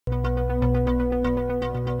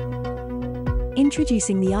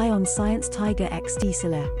Introducing the Ion Science Tiger XT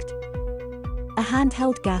Select. A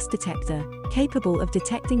handheld gas detector, capable of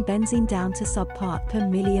detecting benzene down to sub-part per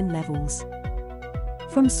million levels.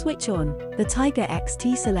 From switch on, the Tiger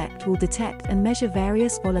XT Select will detect and measure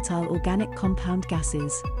various volatile organic compound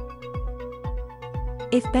gases.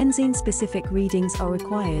 If benzene-specific readings are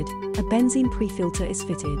required, a benzene prefilter is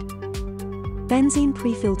fitted. Benzene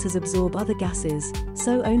prefilters absorb other gases,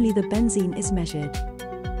 so only the benzene is measured.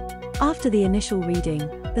 After the initial reading,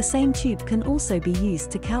 the same tube can also be used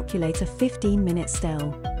to calculate a 15-minute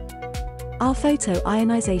STEL. Our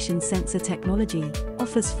photo-ionization sensor technology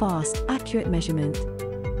offers fast, accurate measurement.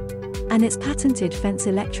 And its patented fence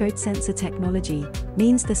electrode sensor technology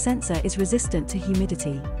means the sensor is resistant to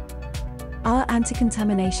humidity. Our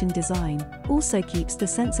anti-contamination design also keeps the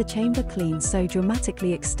sensor chamber clean, so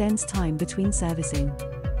dramatically extends time between servicing.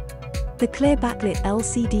 The clear backlit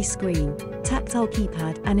LCD screen, tactile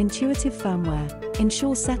keypad and intuitive firmware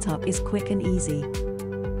ensure setup is quick and easy.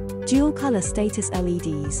 Dual-color status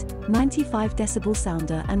LEDs, 95 decibel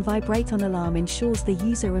sounder and vibrate-on alarm ensures the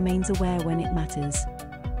user remains aware when it matters.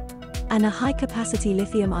 And a high-capacity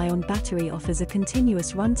lithium-ion battery offers a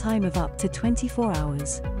continuous runtime of up to 24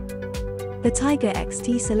 hours. The Tiger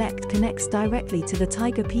XT Select connects directly to the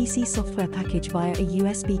Tiger PC software package via a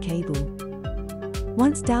USB cable.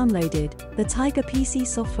 Once downloaded, the Tiger PC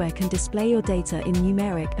software can display your data in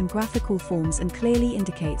numeric and graphical forms and clearly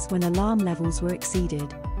indicates when alarm levels were exceeded.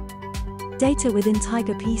 Data within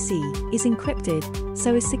Tiger PC is encrypted,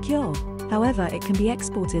 so is secure. However, it can be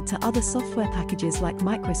exported to other software packages like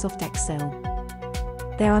Microsoft Excel.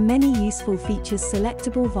 There are many useful features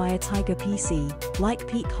selectable via Tiger PC, like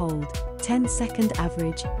peak hold, 10-second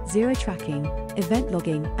average, zero tracking, event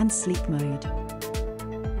logging and sleep mode.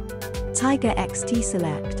 Tiger XT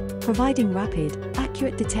Select, providing rapid,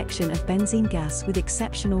 accurate detection of benzene gas with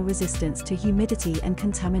exceptional resistance to humidity and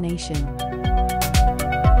contamination.